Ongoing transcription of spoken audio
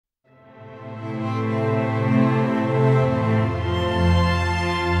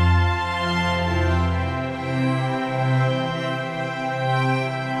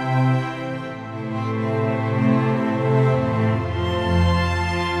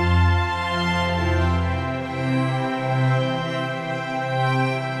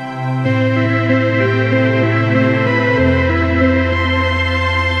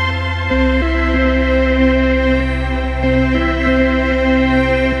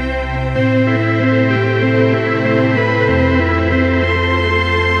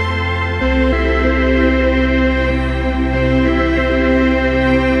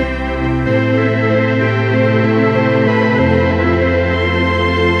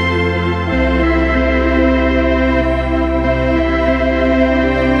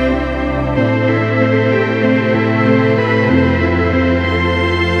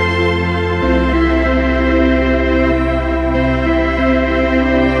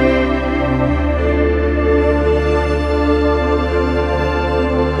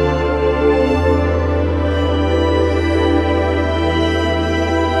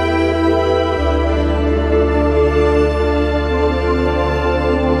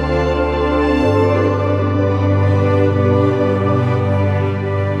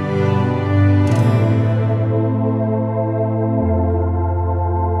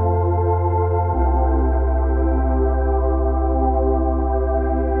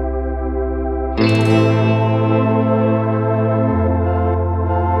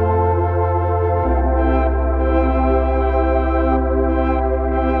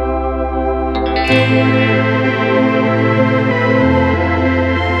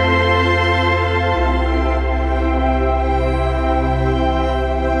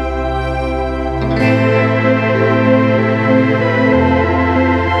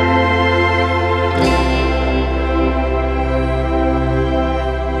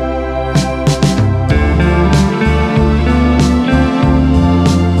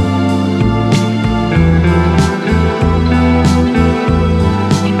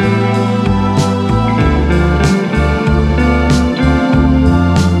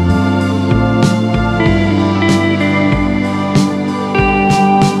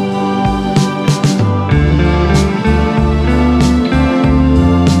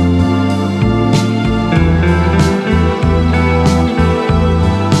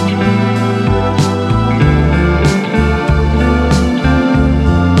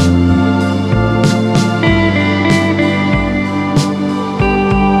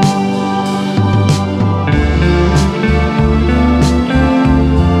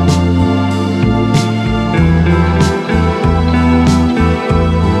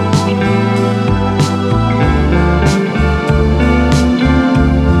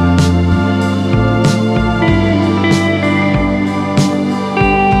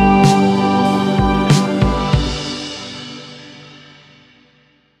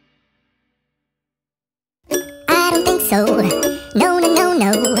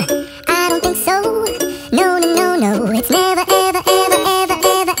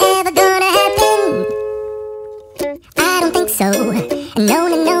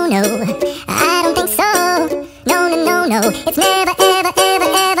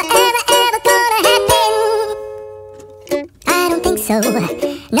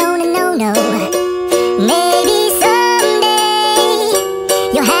no, no, no, no. Maybe someday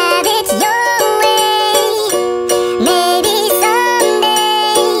you'll have it your way. Maybe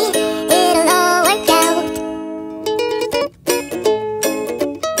someday it'll all work out.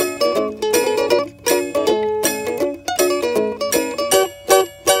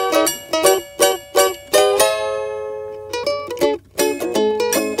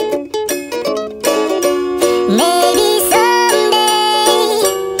 Maybe someday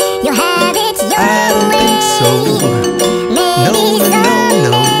you'll have it your way. I don't think so. No, no, no,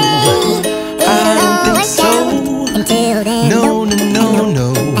 no. I don't think so. Until then, No, no, no, no.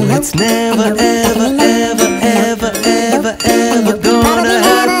 It's never, ever, ever, ever, ever, ever gonna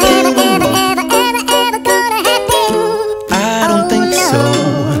happen. I don't think so.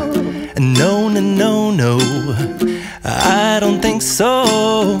 No, no, no, no. I don't think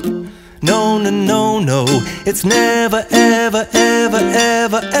so. No, no, no, no. It's never, ever, ever,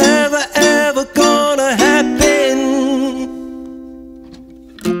 ever, ever, ever gonna happen.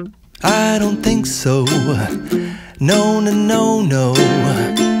 I don't think so. No, no, no, no.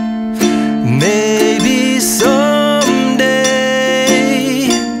 Maybe someday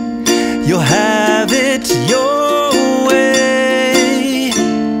you'll have it your way.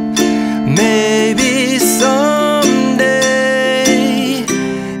 Maybe someday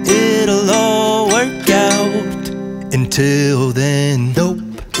it'll all work out. Until then, nope,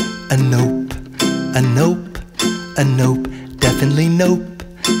 a nope, a nope, a nope, definitely nope,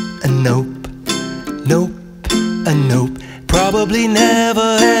 a nope, nope, a nope. Probably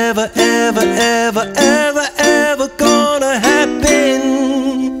never, ever, ever, ever, ever, ever gonna happen.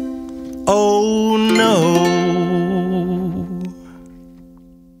 Oh no.